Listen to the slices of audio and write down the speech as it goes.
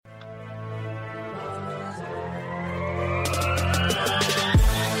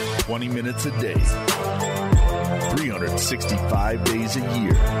20 minutes a day, 365 days a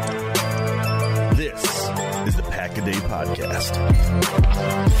year. This is the Pack-A-Day Podcast.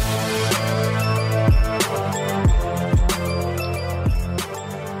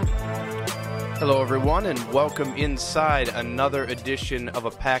 Hello, everyone, and welcome inside another edition of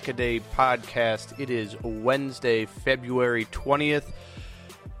a Pack-A-Day Podcast. It is Wednesday, February 20th,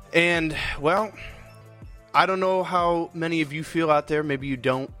 and, well, I don't know how many of you feel out there. Maybe you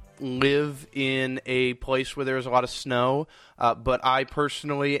don't live in a place where there's a lot of snow, but I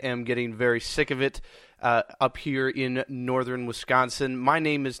personally am getting very sick of it up here in northern Wisconsin. My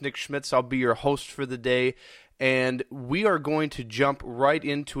name is Nick Schmitz. I'll be your host for the day, and we are going to jump right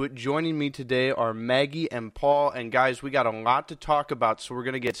into it. Joining me today are Maggie and Paul, and guys, we got a lot to talk about, so we're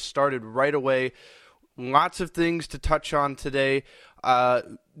going to get started right away. Lots of things to touch on today.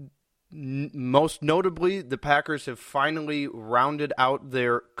 Most notably, the Packers have finally rounded out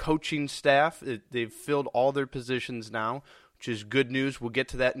their coaching staff. They've filled all their positions now, which is good news. We'll get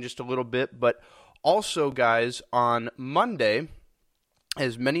to that in just a little bit. But also, guys, on Monday,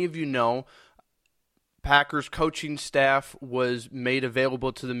 as many of you know, Packers coaching staff was made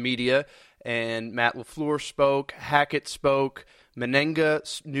available to the media, and Matt LaFleur spoke, Hackett spoke,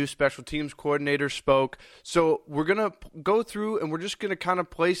 Menenga, new special teams coordinator, spoke. So we're going to go through and we're just going to kind of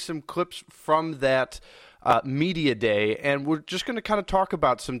play some clips from that media day, and we're just going to kind of talk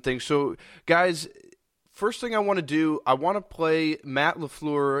about some things. So, guys, first thing I want to do, I want to play Matt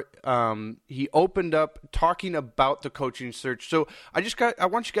LaFleur. He opened up talking about the coaching search. So I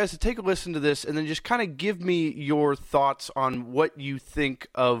want you guys to take a listen to this and then just kind of give me your thoughts on what you think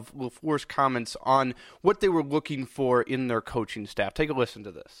of LaFleur's comments on what they were looking for in their coaching staff. Take a listen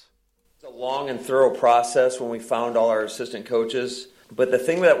to this. It's a long and thorough process when we found all our assistant coaches. But the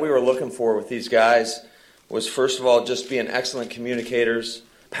thing that we were looking for with these guys was, first of all, just being excellent communicators,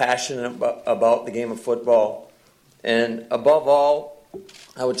 passionate about the game of football, and above all,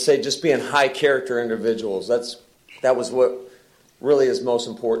 I would say just being high character individuals. That was what really is most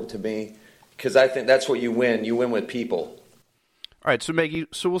important to me, because I think that's what you win. You win with people. All right, so Maggie,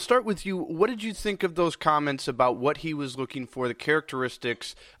 so we'll start with you. What did you think of those comments about what he was looking for, the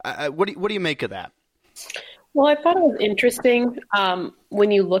characteristics? What do you make of that? Well, I thought it was interesting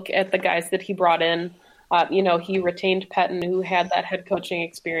when you look at the guys that he brought in. He retained Pettine, who had that head coaching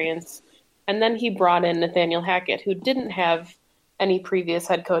experience, and then he brought in Nathaniel Hackett, who didn't have any previous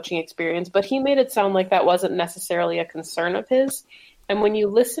head coaching experience, but he made it sound like that wasn't necessarily a concern of his. And when you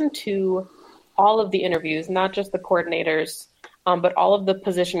listen to all of the interviews, not just the coordinators, but all of the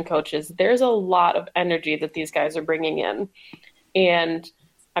position coaches, there's a lot of energy that these guys are bringing in. And,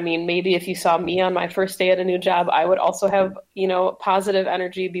 I mean, maybe if you saw me on my first day at a new job, I would also have, positive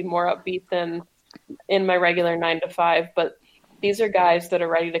energy, be more upbeat than in my regular 9-to-5, but these are guys that are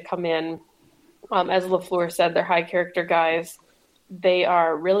ready to come in. As LaFleur said, they're high character guys. They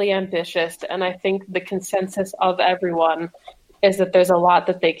are really ambitious, and I think the consensus of everyone is that there's a lot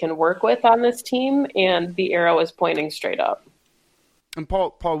that they can work with on this team, and the arrow is pointing straight up. And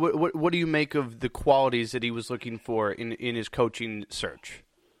Paul, what do you make of the qualities that he was looking for in his coaching search?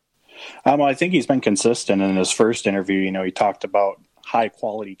 I think he's been consistent. In his first interview, he talked about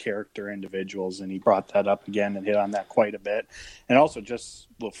high-quality character individuals, and he brought that up again and hit on that quite a bit. And also just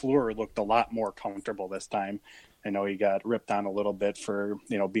LaFleur looked a lot more comfortable this time. I know he got ripped on a little bit for,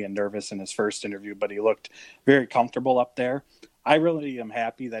 being nervous in his first interview, but he looked very comfortable up there. I really am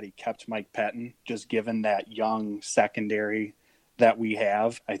happy that he kept Mike Pettine, just given that young secondary that we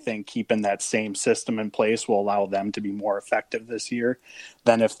have. I think keeping that same system in place will allow them to be more effective this year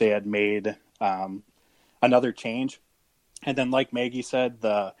than if they had made another change. And then, like Maggie said,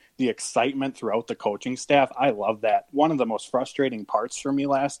 the excitement throughout the coaching staff, I love that. One of the most frustrating parts for me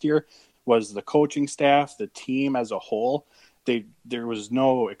last year was the coaching staff, the team as a whole. There was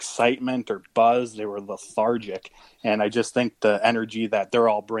no excitement or buzz. They were lethargic. And I just think the energy that they're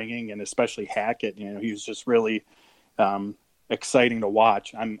all bringing, and especially Hackett, he was just really exciting to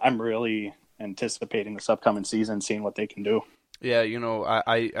watch. I'm really anticipating this upcoming season, seeing what they can do. Yeah,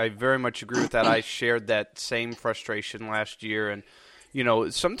 I very much agree with that. I shared that same frustration last year. And,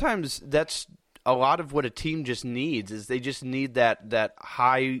 sometimes that's a lot of what a team just needs is they just need that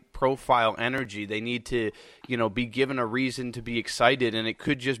high-profile energy. They need to, be given a reason to be excited. And it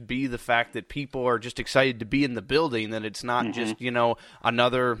could just be the fact that people are just excited to be in the building, that it's not just,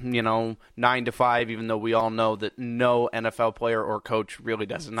 another, 9-to-5, even though we all know that no NFL player or coach really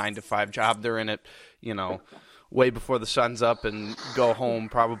does a 9-to-5 job. They're in it, way before the sun's up and go home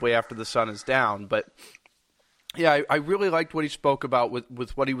probably after the sun is down. But Yeah, I really liked what he spoke about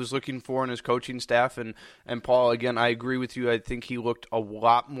with what he was looking for in his coaching staff. And Paul, again, I agree with you. I think he looked a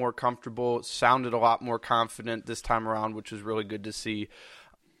lot more comfortable, sounded a lot more confident this time around, which was really good to see.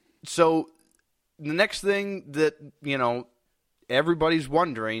 So the next thing that, everybody's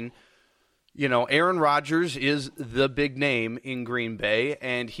wondering, Aaron Rodgers is the big name in Green Bay,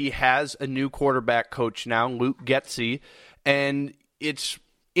 and he has a new quarterback coach now, Luke Getsy, and it's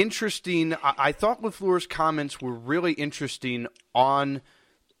interesting. I thought LaFleur's comments were really interesting on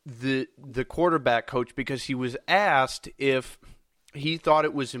the quarterback coach because he was asked if he thought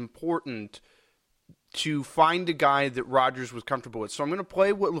it was important to find a guy that Rodgers was comfortable with. So I'm going to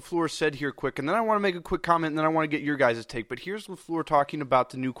play what LaFleur said here quick, and then I want to make a quick comment, and then I want to get your guys' take. But here's LaFleur talking about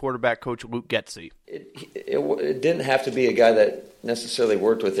the new quarterback coach, Luke Getsy. It didn't have to be a guy that necessarily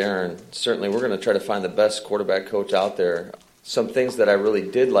worked with Aaron. Certainly we're going to try to find the best quarterback coach out there. Some things that I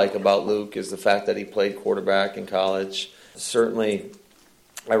really did like about Luke is the fact that he played quarterback in college. Certainly,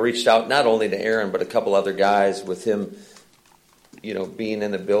 I reached out not only to Aaron, but a couple other guys with him, being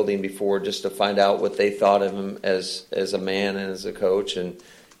in the building before just to find out what they thought of him as a man and as a coach. And,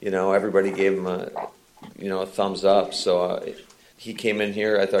 everybody gave him a thumbs up. So he came in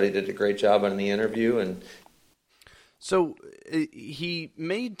here. I thought he did a great job on the interview. And so he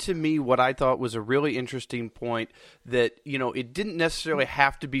made to me what I thought was a really interesting point that, it didn't necessarily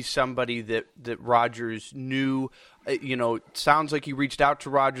have to be somebody that Rodgers knew. It sounds like he reached out to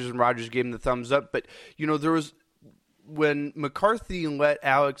Rodgers and Rodgers gave him the thumbs up. But, there was when McCarthy let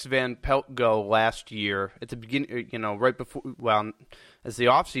Alex Van Pelt go last year at the beginning, right before, as the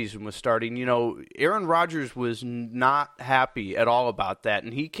offseason was starting, Aaron Rodgers was not happy at all about that.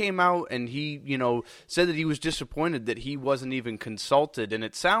 And he came out and he, said that he was disappointed that he wasn't even consulted. And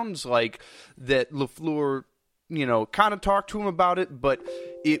it sounds like that LaFleur, kind of talked to him about it, but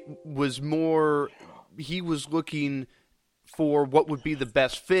it was more, he was looking for what would be the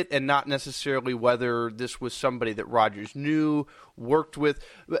best fit and not necessarily whether this was somebody that Rodgers knew, worked with.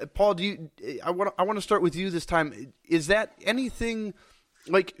 Paul, I want to start with you this time. Is that anything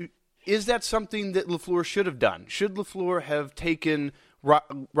is that something that LaFleur should have done? Should LaFleur have taken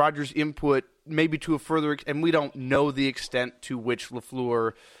Rodgers' input maybe to a further, and we don't know the extent to which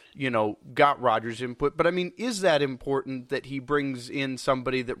LaFleur, got Rodgers' input, but I mean, is that important that he brings in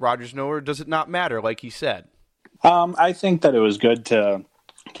somebody that Rodgers knows, or does it not matter, like he said? I think that it was good to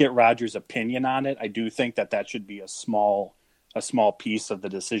get Rodgers' opinion on it. I do think that should be a small piece of the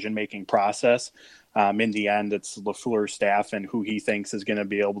decision-making process. In the end, it's LaFleur's staff and who he thinks is going to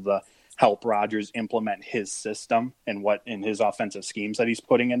be able to help Rodgers implement his system and what in his offensive schemes that he's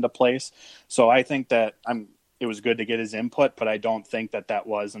putting into place. So I think that it was good to get his input, but I don't think that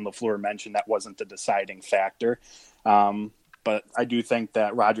was, and LaFleur mentioned that wasn't the deciding factor. But I do think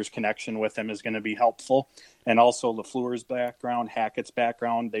that Rodgers' connection with him is going to be helpful. And also LaFleur's background, Hackett's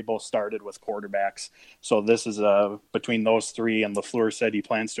background, they both started with quarterbacks. So this is between those three, and LaFleur said he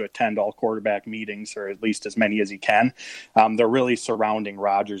plans to attend all quarterback meetings, or at least as many as he can. They're really surrounding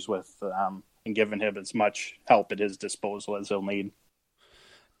Rodgers with and giving him as much help at his disposal as he'll need.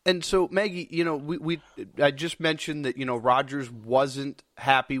 And so, Maggie, I just mentioned that, Rodgers wasn't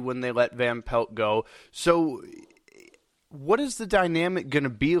happy when they let Van Pelt go. So what is the dynamic going to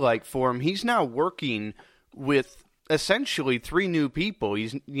be like for him? He's now working with essentially three new people.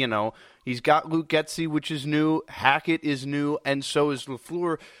 He's got Luke Getsy, which is new. Hackett is new, and so is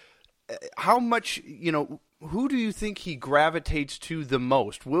LaFleur. How much, who do you think he gravitates to the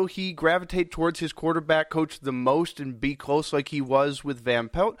most? Will he gravitate towards his quarterback coach the most and be close like he was with Van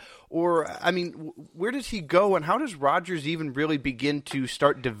Pelt? Or, I mean, where does he go, and how does Rodgers even really begin to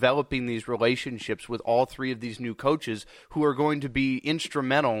start developing these relationships with all three of these new coaches who are going to be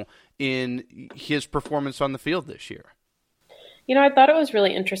instrumental in his performance on the field this year? I thought it was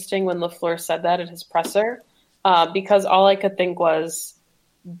really interesting when LaFleur said that at his presser, because all I could think was,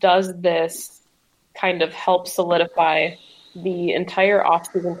 does this kind of help solidify the entire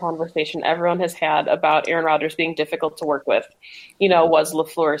offseason conversation everyone has had about Aaron Rodgers being difficult to work with? Was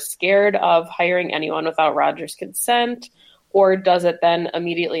LaFleur scared of hiring anyone without Rodgers' consent? Or does it then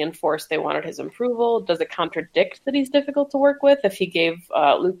immediately enforce they wanted his approval? Does it contradict that he's difficult to work with if he gave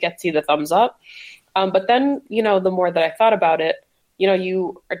Luke Getsy the thumbs up? But then, the more that I thought about it,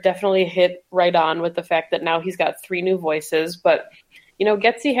 you are definitely hit right on with the fact that now he's got three new voices. But,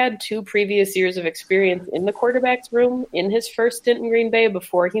 Getsy had 2 previous years of experience in the quarterback's room in his first stint in Green Bay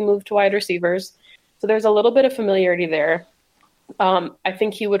before he moved to wide receivers. So there's a little bit of familiarity there. I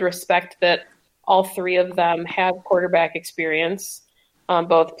think he would respect that all three of them have quarterback experience,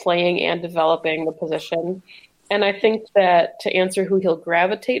 both playing and developing the position. And I think that to answer who he'll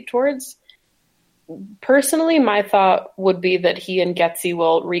gravitate towards, personally, my thought would be that he and Getsy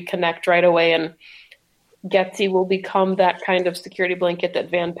will reconnect right away, and Getsy will become that kind of security blanket that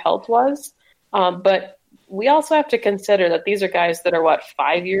Van Pelt was. But we also have to consider that these are guys that are,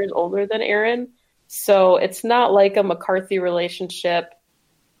 5 years older than Aaron. So it's not like a McCarthy relationship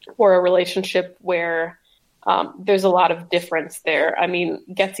or a relationship where there's a lot of difference there. I mean,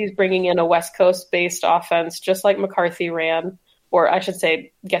 Getsy's bringing in a West Coast-based offense just like McCarthy ran, or I should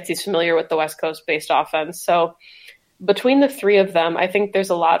say Getsy's familiar with the West Coast-based offense. So between the three of them, I think there's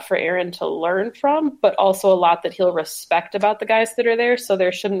a lot for Aaron to learn from, but also a lot that he'll respect about the guys that are there. So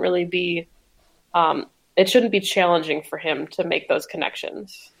there shouldn't really be it shouldn't be challenging for him to make those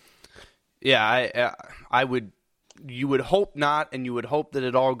connections. Yeah, you would hope not, and you would hope that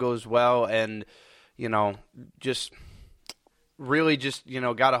it all goes well, and, just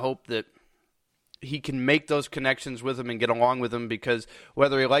got to hope that he can make those connections with him and get along with him, because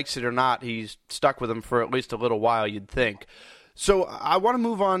whether he likes it or not, he's stuck with him for at least a little while, you'd think. So I want to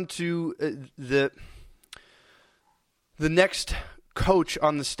move on to the next coach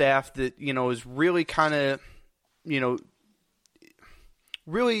on the staff that, is really kind of,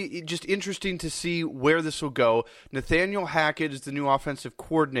 really just interesting to see where this will go. Nathaniel Hackett is the new offensive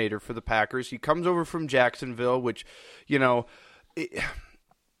coordinator for the Packers. He comes over from Jacksonville, which,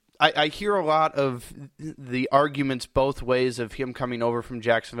 I hear a lot of the arguments both ways of him coming over from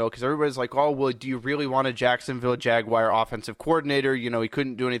Jacksonville, because everybody's like, oh, well, do you really want a Jacksonville Jaguar offensive coordinator? He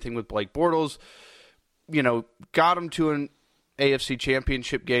couldn't do anything with Blake Bortles. Got him to an AFC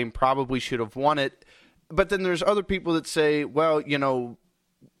championship game, probably should have won it. But then there's other people that say, well,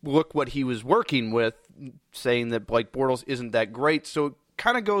 look what he was working with, saying that Blake Bortles isn't that great. So it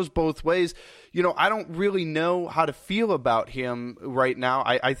kind of goes both ways. I don't really know how to feel about him right now.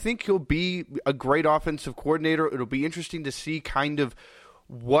 I think he'll be a great offensive coordinator. It'll be interesting to see kind of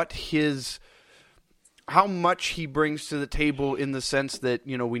how much he brings to the table, in the sense that,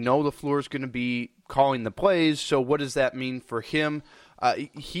 we know LaFleur's going to be calling the plays. So what does that mean for him?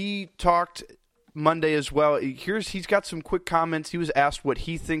 He talked Monday as well. He's got some quick comments. He was asked what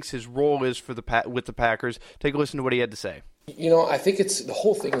he thinks his role is for with the Packers. Take a listen to what he had to say. I think the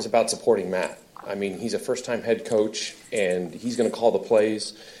whole thing is about supporting Matt. I mean, he's a first-time head coach, and he's going to call the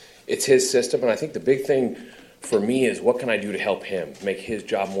plays. It's his system, and I think the big thing for me is, what can I do to help him make his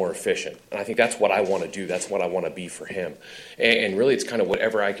job more efficient? And I think that's what I want to do. That's what I want to be for him. And really, it's kind of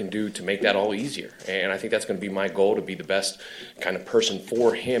whatever I can do to make that all easier. And I think that's going to be my goal, to be the best kind of person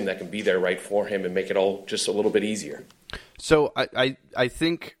for him that can be there right for him and make it all just a little bit easier. So I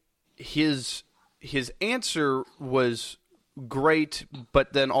think his answer was great,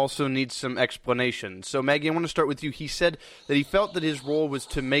 but then also needs some explanation. So, Maggie, I want to start with you. He said that he felt that his role was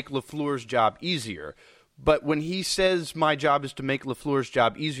to make LaFleur's job easier. But when he says my job is to make LaFleur's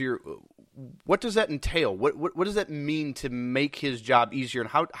job easier, what does that entail? What does that mean, to make his job easier, and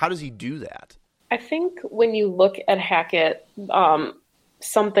how does he do that? I think when you look at Hackett,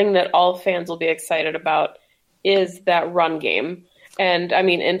 something that all fans will be excited about is that run game. And, I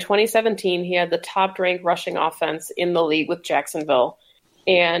mean, in 2017, he had the top-ranked rushing offense in the league with Jacksonville.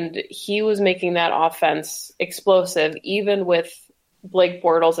 And he was making that offense explosive, even with Blake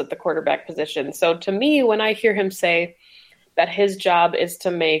Bortles at the quarterback position. So to me, when I hear him say that his job is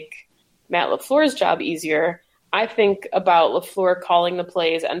to make Matt LaFleur's job easier, I think about LaFleur calling the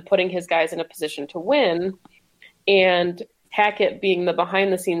plays and putting his guys in a position to win, and Hackett being the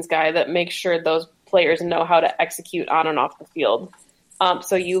behind-the-scenes guy that makes sure those players know how to execute on and off the field.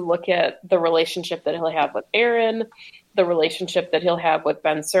 So you look at the relationship that he'll have with Aaron, the relationship that he'll have with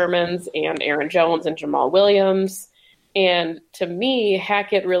Ben Simmons and Aaron Jones and Jamal Williams. And to me,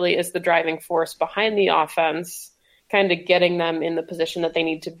 Hackett really is the driving force behind the offense, kind of getting them in the position that they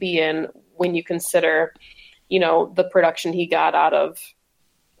need to be in, when you consider, the production he got out of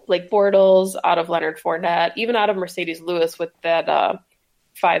Blake Bortles, out of Leonard Fournette, even out of Mercedes Lewis with that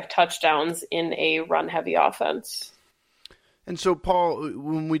 5 touchdowns in a run-heavy offense. And so, Paul,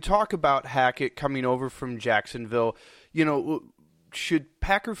 when we talk about Hackett coming over from Jacksonville, should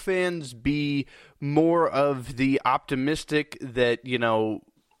Packer fans be more of the optimistic that,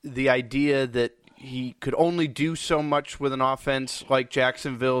 the idea that he could only do so much with an offense like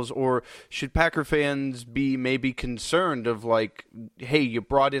Jacksonville's, or should Packer fans be maybe concerned of, like, hey, you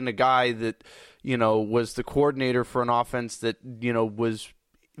brought in a guy that, was the coordinator for an offense that, was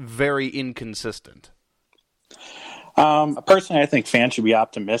very inconsistent? Personally, I think fans should be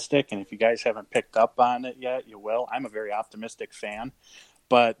optimistic, and if you guys haven't picked up on it yet, you will. I'm a very optimistic fan,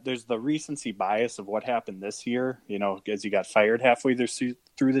 but there's the recency bias of what happened this year, as he got fired halfway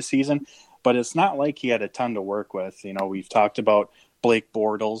through the season, but it's not like he had a ton to work with. We've talked about Blake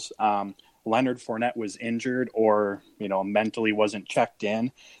Bortles. Leonard Fournette was injured or, mentally wasn't checked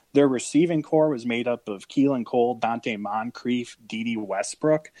in, their receiving core was made up of Keelan Cole, Dante Moncrief, Dede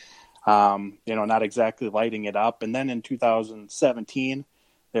Westbrook, not exactly lighting it up. And then in 2017,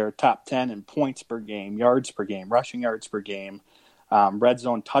 they were top 10 in points per game, yards per game, rushing yards per game, red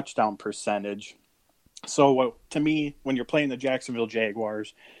zone touchdown percentage. So to me, when you're playing the Jacksonville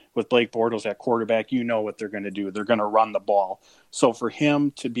Jaguars with Blake Bortles at quarterback, you know what they're going to do. They're going to run the ball. So for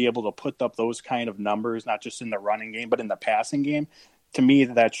him to be able to put up those kind of numbers, not just in the running game, but in the passing game, to me,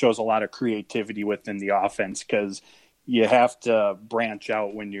 that shows a lot of creativity within the offense, because you have to branch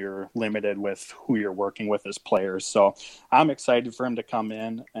out when you're limited with who you're working with as players. So I'm excited for him to come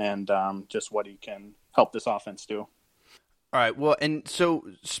in and just what he can help this offense do. All right. Well, and so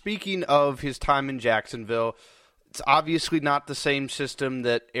speaking of his time in Jacksonville, it's obviously not the same system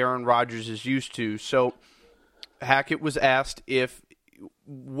that Aaron Rodgers is used to. So Hackett was asked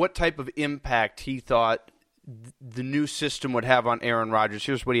what type of impact he thought the new system would have on Aaron Rodgers.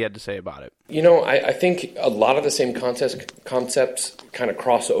 Here's what he had to say about it. I think a lot of the same concepts kind of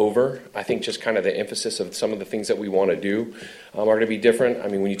cross over. I think just kind of the emphasis of some of the things that we want to do are going to be different. I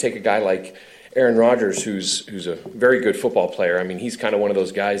mean, when you take a guy like Aaron Rodgers, who's a very good football player, I mean, he's kind of one of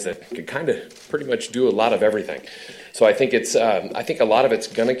those guys that can kind of pretty much do a lot of everything. So I think I think a lot of it's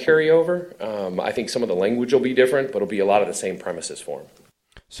going to carry over. I think some of the language will be different, but it'll be a lot of the same premises for him.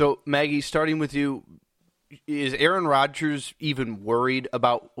 So, Maggie, starting with you, is Aaron Rodgers even worried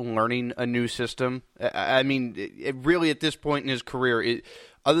about learning a new system? I mean, really at this point in his career,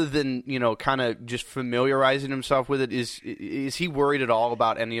 other than, kind of just familiarizing himself with it, is he worried at all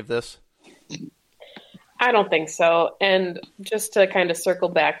about any of this? I don't think so. And just to kind of circle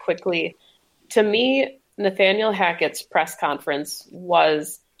back quickly, to me, Nathaniel Hackett's press conference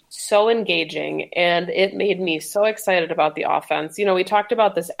was so engaging, and it made me so excited about the offense. We talked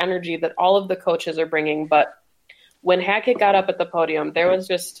about this energy that all of the coaches are bringing, but when Hackett got up at the podium, there was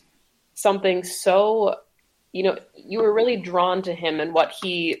just something so, you were really drawn to him and what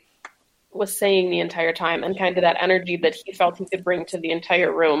he was saying the entire time, and kind of that energy that he felt he could bring to the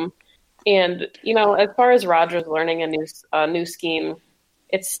entire room. And, as far as Rodgers learning a new scheme,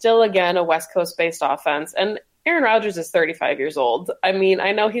 it's still, again, a West Coast-based offense. And Aaron Rodgers is 35 years old. I mean,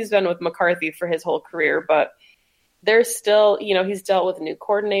 I know he's been with McCarthy for his whole career, but there's still, he's dealt with new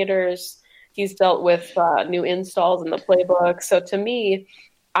coordinators. He's dealt with new installs in the playbook. So to me,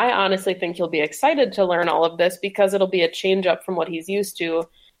 I honestly think he'll be excited to learn all of this, because it'll be a change up from what he's used to.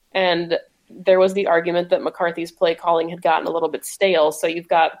 And there was the argument that McCarthy's play calling had gotten a little bit stale. So you've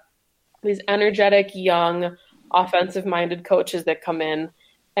got these energetic, young, offensive-minded coaches that come in.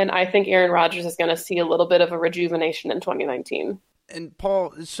 And I think Aaron Rodgers is going to see a little bit of a rejuvenation in 2019. And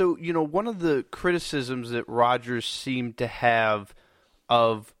Paul, so, one of the criticisms that Rodgers seemed to have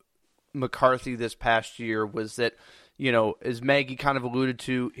of McCarthy this past year was that, as Maggie kind of alluded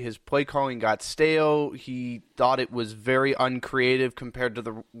to, his play calling got stale. He thought it was very uncreative compared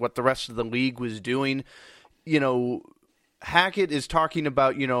to what the rest of the league was doing. Hackett is talking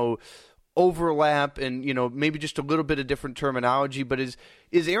about, overlap and, maybe just a little bit of different terminology, but is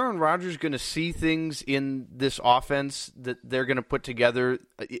Aaron Rodgers going to see things in this offense that they're going to put together?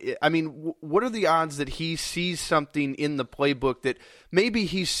 I mean, what are the odds that he sees something in the playbook that maybe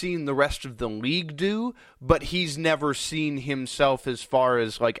he's seen the rest of the league do, but he's never seen himself as far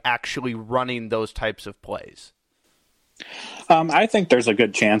as like actually running those types of plays? I think there's a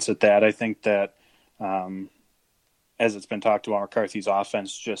good chance at that. I think that, as it's been talked about, McCarthy's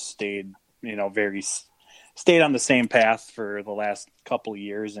offense just stayed on the same path for the last couple of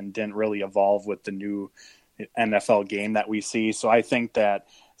years and didn't really evolve with the new NFL game that we see. So I think that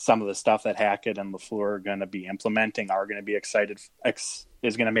some of the stuff that Hackett and LaFleur are going to be implementing are going to be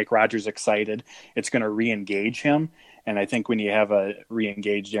is going to make Rodgers excited. It's going to re-engage him. And I think when you have a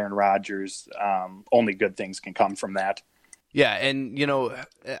re-engaged Aaron Rodgers, only good things can come from that. Yeah, and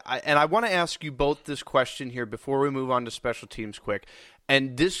I want to ask you both this question here before we move on to special teams quick.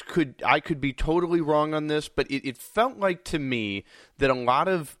 And I could be totally wrong on this, but it felt like to me that a lot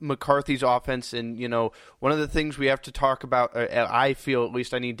of McCarthy's offense, and one of the things we have to talk about, I feel at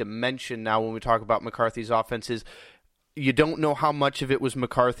least I need to mention now when we talk about McCarthy's offense, is you don't know how much of it was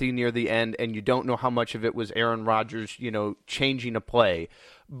McCarthy near the end, and you don't know how much of it was Aaron Rodgers, changing a play.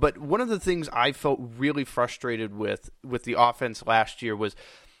 But one of the things I felt really frustrated with the offense last year was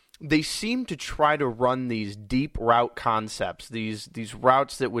they seemed to try to run these deep route concepts, these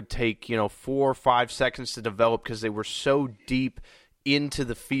routes that would take 4 or 5 seconds to develop because they were so deep into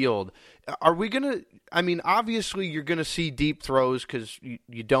the field. Are we going to – I mean, obviously you're going to see deep throws because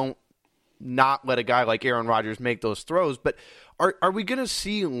you don't not let a guy like Aaron Rodgers make those throws. But are we going to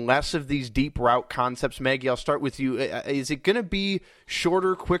see less of these deep route concepts? Maggie, I'll start with you. Is it going to be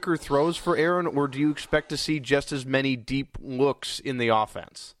shorter, quicker throws for Aaron, or do you expect to see just as many deep looks in the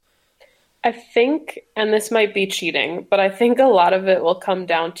offense? I think, and this might be cheating, but I think a lot of it will come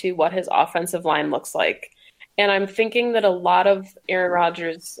down to what his offensive line looks like. And I'm thinking that a lot of Aaron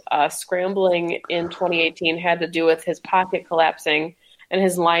Rodgers' scrambling in 2018 had to do with his pocket collapsing and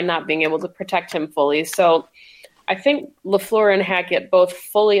his line not being able to protect him fully. So I think LaFleur and Hackett both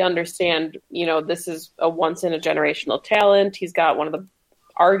fully understand, this is a once-in-a-generational talent. He's got one of the,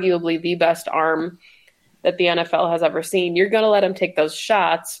 arguably the best arm that the NFL has ever seen. You're going to let him take those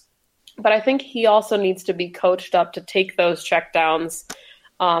shots. But I think he also needs to be coached up to take those checkdowns.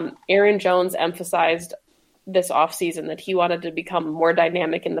 Aaron Jones emphasized this offseason that he wanted to become more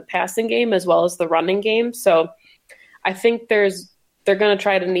dynamic in the passing game as well as the running game. So I think they're going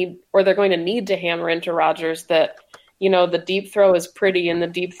to need to hammer into Rodgers that, the deep throw is pretty and the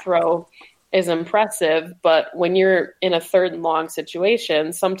deep throw is impressive, but when you're in a third and long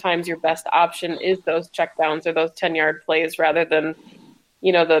situation, sometimes your best option is those checkdowns or those 10-yard plays rather than,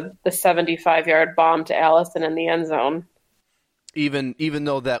 the 75-yard bomb to Allison in the end zone. Even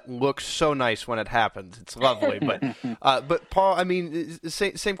though that looks so nice when it happens, it's lovely. But Paul, I mean,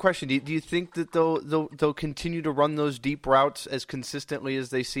 same question. Do you think that they'll continue to run those deep routes as consistently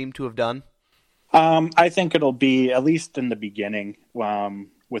as they seem to have done? I think it'll be, at least in the beginning,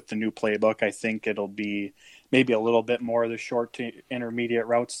 with the new playbook. I think it'll be maybe a little bit more of the short to intermediate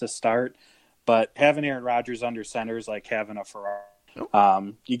routes to start. But having Aaron Rodgers under center is like having a Ferrari.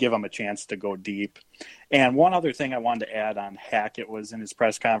 You give him a chance to go deep. And one other thing I wanted to add on Hackett was in his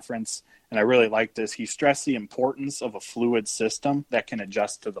press conference, and I really liked this, he stressed the importance of a fluid system that can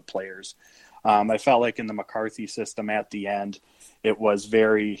adjust to the players. I felt like in the McCarthy system at the end, it was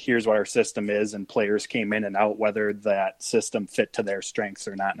very, here's what our system is, and players came in and out whether that system fit to their strengths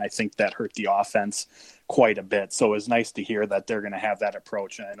or not. And I think that hurt the offense quite a bit. So it was nice to hear that they're going to have that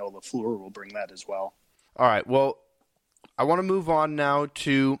approach, and I know LaFleur will bring that as well. All right, well, I want to move on now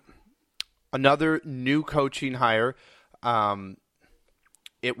to another new coaching hire.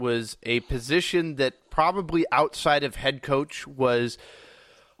 It was a position that probably outside of head coach was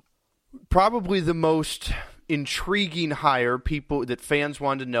probably the most intriguing hire that fans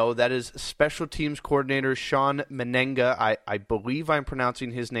wanted to know. That is special teams coordinator Sean Mennenga. I believe I'm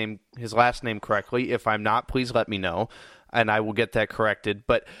pronouncing his last name correctly. If I'm not, please let me know, and I will get that corrected.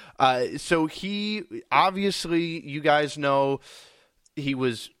 But so he, obviously, you guys know, he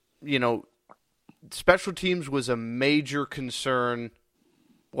was, special teams was a major concern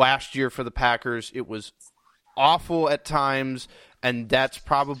last year for the Packers. It was awful at times, and that's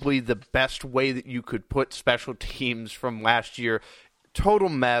probably the best way that you could put special teams from last year. Total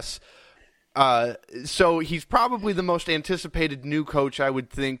mess. So he's probably the most anticipated new coach, I would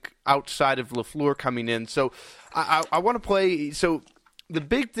think, outside of LaFleur coming in. So I want to play. So the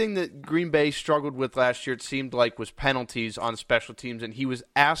big thing that Green Bay struggled with last year, it seemed like, was penalties on special teams, and he was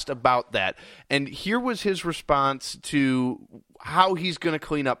asked about that. And here was his response to how he's going to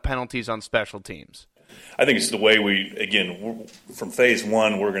clean up penalties on special teams. I think it's the way from phase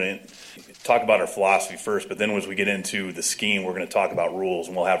one, we're going to talk about our philosophy first, but then as we get into the scheme, we're going to talk about rules,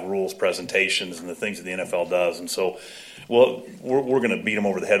 and we'll have rules presentations and the things that the NFL does. And so we're going to beat them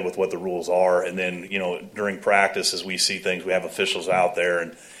over the head with what the rules are. And then, during practice, as we see things, we have officials out there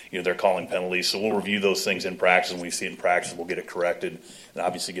and, they're calling penalties. So we'll review those things in practice, and when we see it in practice, we'll get it corrected and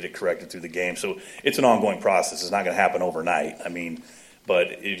obviously get it corrected through the game. So it's an ongoing process. It's not going to happen overnight.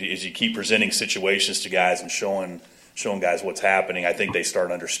 But as you keep presenting situations to guys and showing guys what's happening, I think they start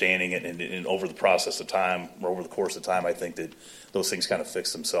understanding it, and over the process of time, or over the course of time, I think that those things kind of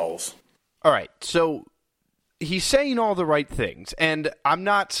fix themselves. All right, so he's saying all the right things, and I'm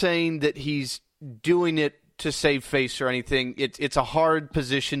not saying that he's doing it to save face or anything. It's a hard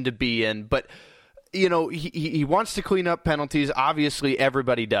position to be in, but he wants to clean up penalties. Obviously,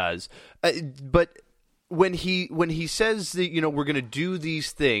 everybody does, but when he says that, we're going to do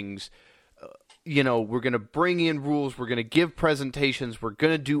these things, we're going to bring in rules, we're going to give presentations, we're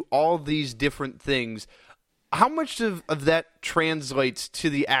going to do all these different things, how much of that translates to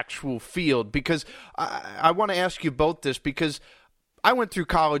the actual field? Because I want to ask you both this, because I went through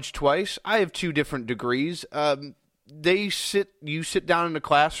college twice. I have 2 different degrees. You sit down in a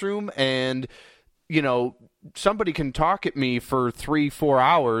classroom and, somebody can talk at me for 3-4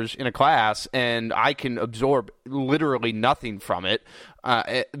 hours in a class, and I can absorb literally nothing from it.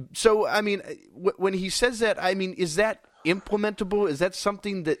 So, when he says that, is that implementable? Is that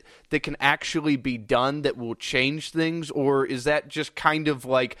something that can actually be done that will change things? Or is that just kind of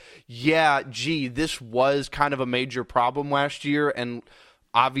like, yeah, gee, this was kind of a major problem last year, and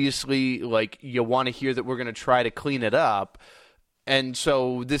obviously, like, you want to hear that we're going to try to clean it up, and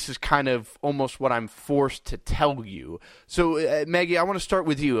so this is kind of almost what I'm forced to tell you. So, Maggie, I want to start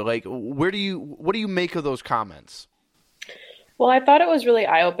with you. Like, what do you make of those comments? Well, I thought it was really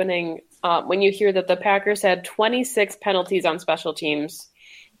eye-opening when you hear that the Packers had 26 penalties on special teams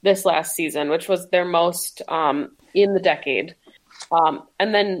this last season, which was their most in the decade.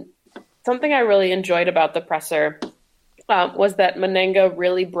 And then something I really enjoyed about the presser was that Mennenga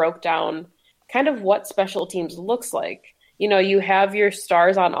really broke down kind of what special teams looks like. You know, you have your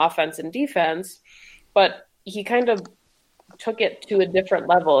stars on offense and defense, but he kind of took it to a different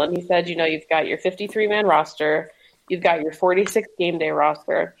level. And he said, you know, you've got your 53-man roster, you've got your 46 game day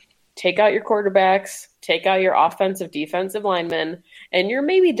roster, take out your quarterbacks, take out your offensive, defensive linemen, and you're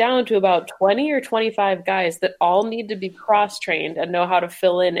maybe down to about 20 or 25 guys that all need to be cross-trained and know how to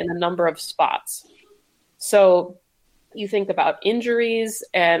fill in a number of spots. So you think about injuries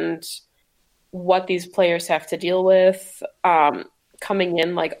and what these players have to deal with coming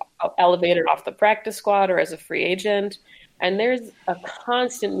in, like elevated off the practice squad or as a free agent. And there's a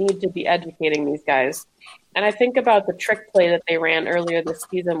constant need to be educating these guys. And I think about the trick play that they ran earlier this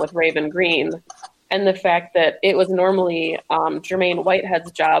season with Raven Green and the fact that it was normally Jermaine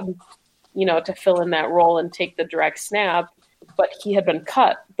Whitehead's job, you know, to fill in that role and take the direct snap, but he had been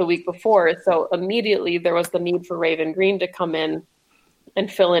cut the week before. So immediately there was the need for Raven Green to come in and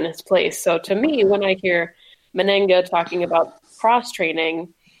fill in his place. So to me, when I hear Mennenga talking about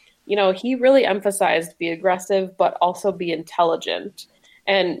cross-training, you know, he really emphasized be aggressive, but also be intelligent.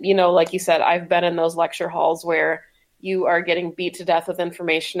 And, you know, like you said, I've been in those lecture halls where you are getting beat to death with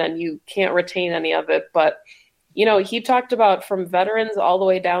information and you can't retain any of it. But, you know, he talked about from veterans all the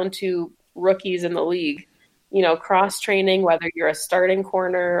way down to rookies in the league, you know, cross-training, whether you're a starting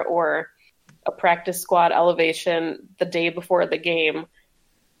corner or a practice squad elevation the day before the game.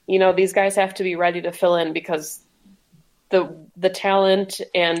 You know, these guys have to be ready to fill in because the talent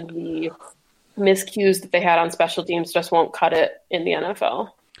and the miscues that they had on special teams just won't cut it in the NFL.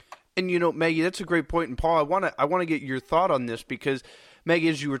 And, you know, Maggie, that's a great point. And Paul, I want to get your thought on this because, Maggie,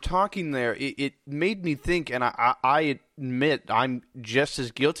 as you were talking there, it made me think, and I admit I'm just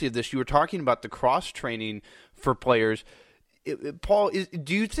as guilty of this. You were talking about the cross-training for players. Paul,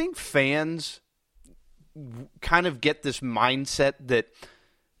 do you think fans kind of get this mindset that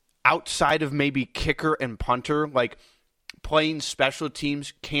outside of maybe kicker and punter, like playing special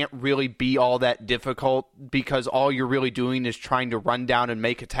teams can't really be all that difficult because all you're really doing is trying to run down and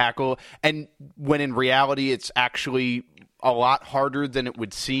make a tackle, and when in reality it's actually a lot harder than it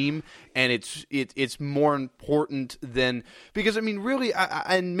would seem, and it's more important than, because I mean really,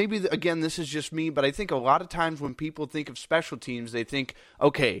 and maybe again this is just me, but I think a lot of times when people think of special teams, they think,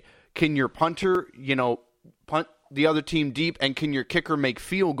 okay, can your punter, you know, punt the other team deep, and can your kicker make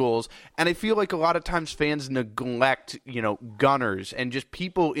field goals? And I feel like a lot of times fans neglect, you know, gunners and just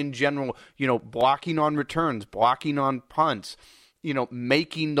people in general, you know, blocking on returns, blocking on punts, you know,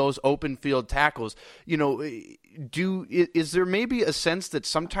 making those open field tackles. You know, is there maybe a sense that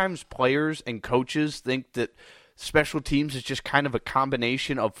sometimes players and coaches think that special teams is just kind of a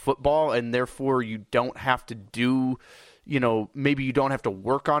combination of football, and therefore you don't have to do, you know, maybe you don't have to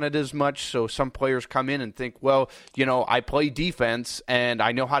work on it as much. So some players come in and think, well, you know, I play defense and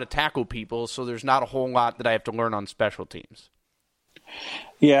I know how to tackle people, so there's not a whole lot that I have to learn on special teams.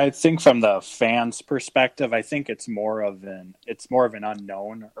 Yeah, I think from the fans' perspective, I think it's more of an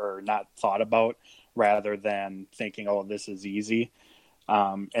unknown or not thought about, rather than thinking, oh, this is easy,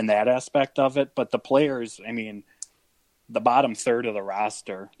 in that aspect of it. But the players, I mean, the bottom third of the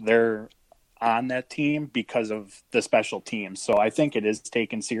roster, they're on that team because of the special teams. So I think it is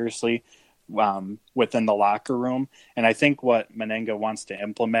taken seriously within the locker room. And I think what Mennenga wants to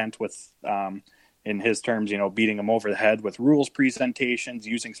implement with, in his terms, you know, beating them over the head with rules presentations,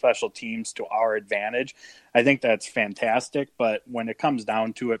 using special teams to our advantage, I think that's fantastic. But when it comes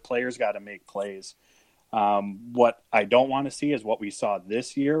down to it, players got to make plays. What I don't want to see is what we saw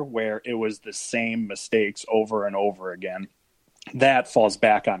this year, where it was the same mistakes over and over again. That falls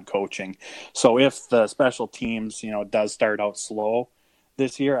back on coaching. So if the special teams, you know, does start out slow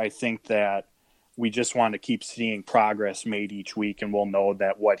this year, I think that we just want to keep seeing progress made each week, and we'll know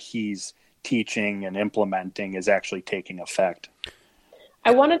that what he's teaching and implementing is actually taking effect.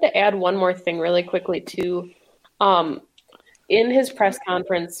 I wanted to add one more thing really quickly too. In his press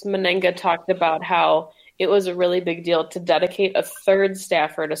conference, Mennenga talked about how it was a really big deal to dedicate a third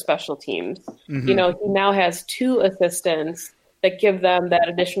staffer to special teams. Mm-hmm. You know, he now has 2 assistants that give them that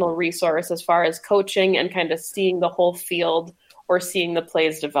additional resource as far as coaching and kind of seeing the whole field or seeing the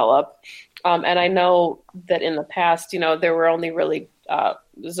plays develop. And I know that in the past, you know, there were only really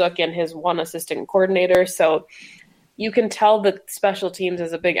Zook and his one assistant coordinator. So you can tell that special teams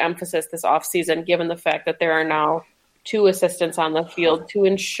is a big emphasis this offseason, given the fact that there are now 2 assistants on the field to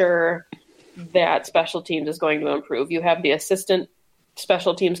ensure that special teams is going to improve. You have the assistant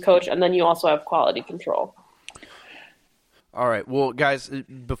special teams coach, and then you also have quality control. All right. Well, guys,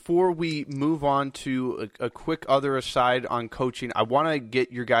 before we move on to a quick other aside on coaching, I want to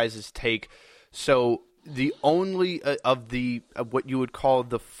get your guys' take. So the only of what you would call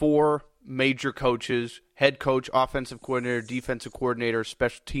the 4 major coaches, head coach, offensive coordinator, defensive coordinator,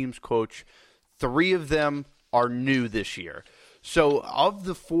 special teams coach, 3 of them are new this year. So of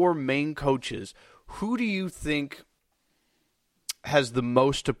the 4 main coaches, who do you think has the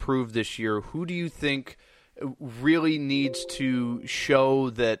most to prove this year? Who do you think really needs to show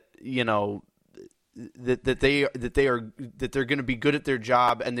that, you know, that they're going to be good at their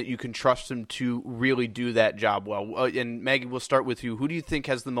job and that you can trust them to really do that job well? And Maggie, we'll start with you. Who do you think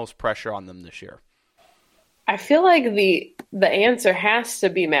has the most pressure on them this year? I feel like the answer has to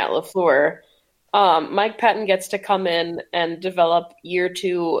be Matt LaFleur. Mike Pettine gets to come in and develop year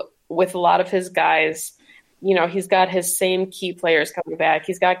 2 with a lot of his guys. You know, he's got his same key players coming back.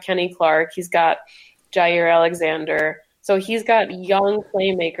 He's got Kenny Clark. He's got Jair Alexander. So he's got young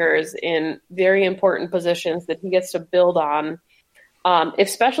playmakers in very important positions that he gets to build on. If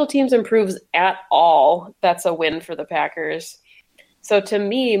special teams improves at all, that's a win for the Packers. So to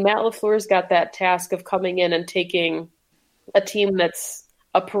me, Matt LaFleur's got that task of coming in and taking a team that's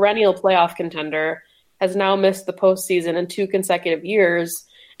a perennial playoff contender, has now missed the postseason in 2 consecutive years,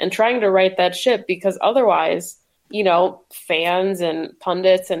 and trying to right that ship, because otherwise, you know, fans and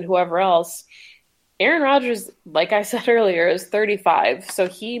pundits and whoever else, Aaron Rodgers, like I said earlier, is 35. So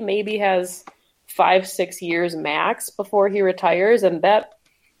he maybe has 5-6 years max before he retires, and that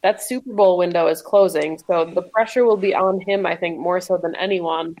Super Bowl window is closing. So the pressure will be on him, I think, more so than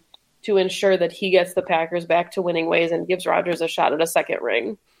anyone, to ensure that he gets the Packers back to winning ways and gives Rodgers a shot at a second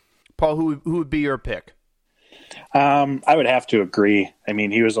ring. Paul, who would be your pick? I would have to agree. I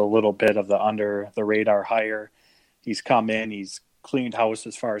mean, he was a little bit of the under the radar hire. He's come in, he's cleaned house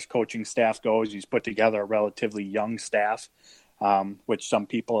as far as coaching staff goes. He's put together a relatively young staff, which some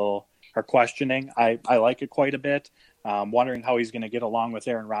people are questioning. I like it quite a bit. Wondering how he's going to get along with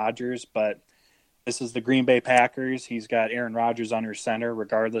Aaron Rodgers, but this is the Green Bay Packers. He's got Aaron Rodgers under center,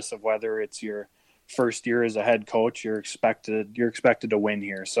 regardless of whether it's your first year as a head coach. You're expected to win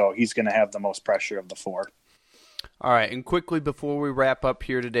here, so he's going to have the most pressure of the 4. All right, and quickly before we wrap up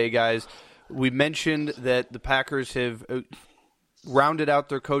here today, guys, we mentioned that the Packers have rounded out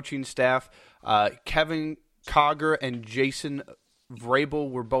their coaching staff. Kevin Cogger and Jason Vrabel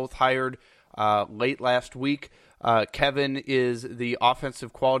were both hired late last week. Kevin is the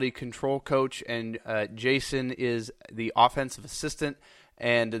offensive quality control coach, and Jason is the offensive assistant.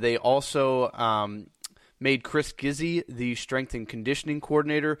 And they also made Chris Gizzi the strength and conditioning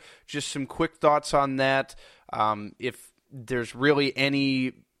coordinator. Just some quick thoughts on that. If there's really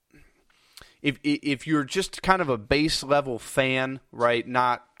any... If you're just kind of a base level fan, right,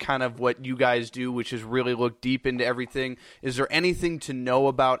 not kind of what you guys do, which is really look deep into everything, is there anything to know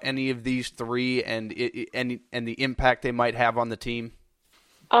about any of these 3 and the impact they might have on the team?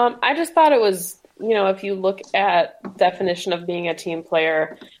 I just thought it was, you know, if you look at definition of being a team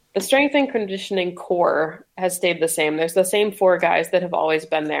player, the strength and conditioning core has stayed the same. There's the same 4 guys that have always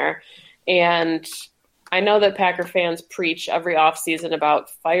been there, and I know that Packer fans preach every offseason about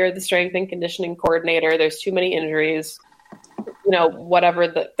fire the strength and conditioning coordinator. There's too many injuries, you know, whatever.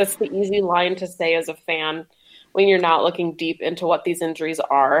 That's the easy line to say as a fan when you're not looking deep into what these injuries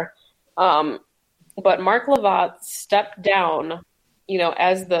are. But Mark Lavatt stepped down, you know,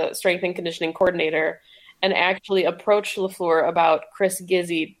 as the strength and conditioning coordinator and actually approached LaFleur about Chris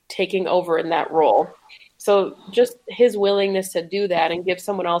Gizzi taking over in that role. So just his willingness to do that and give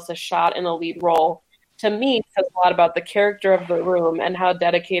someone else a shot in a lead role, to me, says a lot about the character of the room and how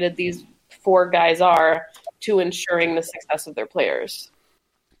dedicated these 4 guys are to ensuring the success of their players.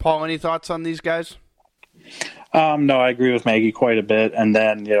 Paul, any thoughts on these guys? No, I agree with Maggie quite a bit. And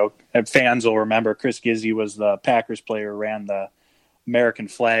then, you know, fans will remember Chris Gizzi was the Packers player who ran the American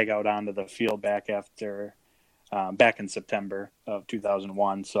flag out onto the field back in September of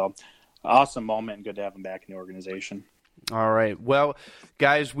 2001. So awesome moment and good to have him back in the organization. All right. Well,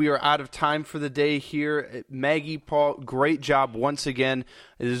 guys, we are out of time for the day here. Maggie, Paul, great job once again.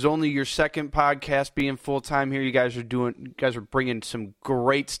 It is only your second podcast being full-time here. You guys are bringing some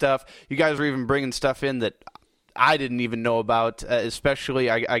great stuff. You guys are even bringing stuff in that I didn't even know about, especially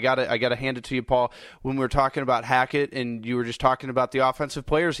I gotta hand it to you, Paul, when we were talking about Hackett and you were just talking about the offensive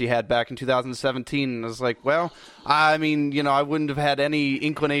players he had back in 2017, and I was like, well, I mean, I wouldn't have had any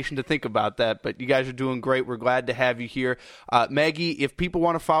inclination to think about that, but you guys are doing great. We're glad to have you here. Maggie, if people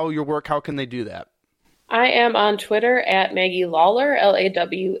want to follow your work, how can they do that? I am on Twitter at Maggie Lawler,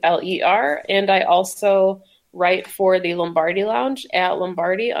 Lawler, and I also write for the Lombardi Lounge at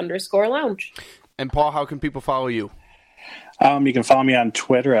Lombardi_Lounge. And Paul, how can people follow you? You can follow me on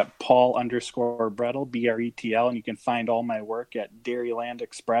Twitter at Paul_Brettel, Bretl, and you can find all my work at Dairyland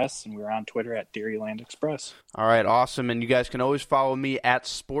Express, and we're on Twitter at Dairyland Express. All right, awesome. And you guys can always follow me at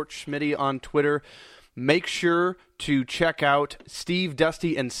SportsSchmitty on Twitter. Make sure to check out Steve,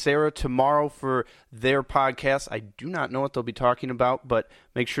 Dusty, and Sarah tomorrow for their podcast. I do not know what they'll be talking about, but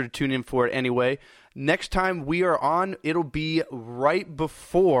make sure to tune in for it anyway. Next time we are on, it'll be right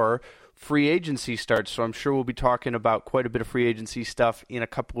before free agency starts, so I'm sure we'll be talking about quite a bit of free agency stuff in a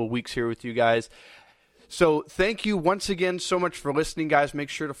couple of weeks here with you guys. So thank you once again so much for listening, guys. Make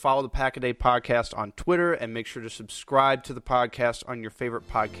sure to follow the Pack-A-Day Podcast on Twitter, and make sure to subscribe to the podcast on your favorite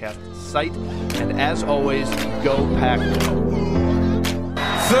podcast site. And as always, go Pack.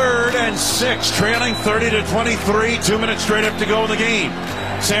 3rd and 6, trailing 30-23, 2 minutes straight up to go in the game.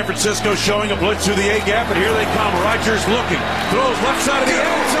 San Francisco showing a blitz through the A-gap, and here they come. Rodgers looking, throws left side of the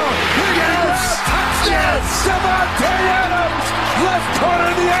end zone. Touchdown! Davante Adams, left corner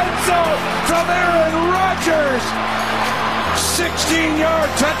of the end zone from Aaron Rodgers. 16-yard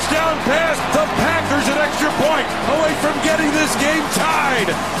touchdown pass. The Packers an extra point away from getting this game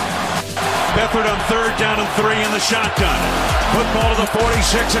tied. Beathard on 3rd down and 3 in the shotgun. Football to the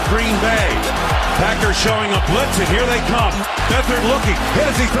 46 at Green Bay. Packers showing a blitz, and here they come. Beathard looking, hit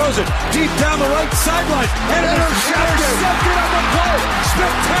as he throws it deep down the right sideline. And intercepted on the play.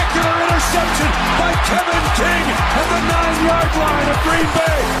 Spectacular interception by Kevin King at the 9-yard line of Green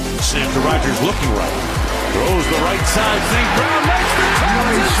Bay. Sam to Rodgers looking right. Throws the right side. St. Brown makes the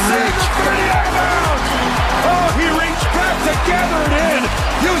tackle inside the 30-yard bound. Oh, he reached back to gather it in,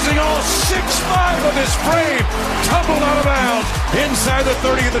 using all 6'5" of his frame. Tumbled out of bounds inside the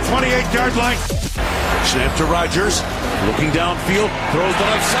 30 of the 28-yard line. Snap to Rodgers, looking downfield, throws the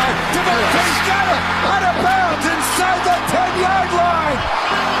left side. Davante's got it, out of bounds inside the 10-yard line.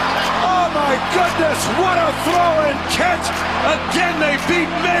 Oh my goodness, what a throw and catch. Again, they beat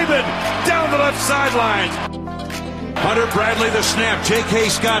Maven down the left sideline. Hunter Bradley the snap. J.K.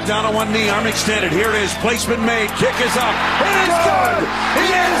 Scott down on one knee, arm extended. Here it is, placement made, kick is up. It is good! It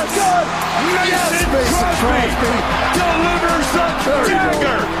is good! Mason Crosby delivers the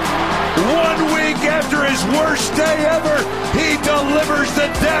dagger. 1 week after his worst day ever, he delivers the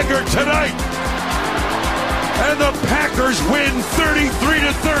dagger tonight. And the Packers win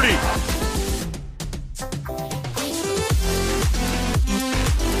 33-30.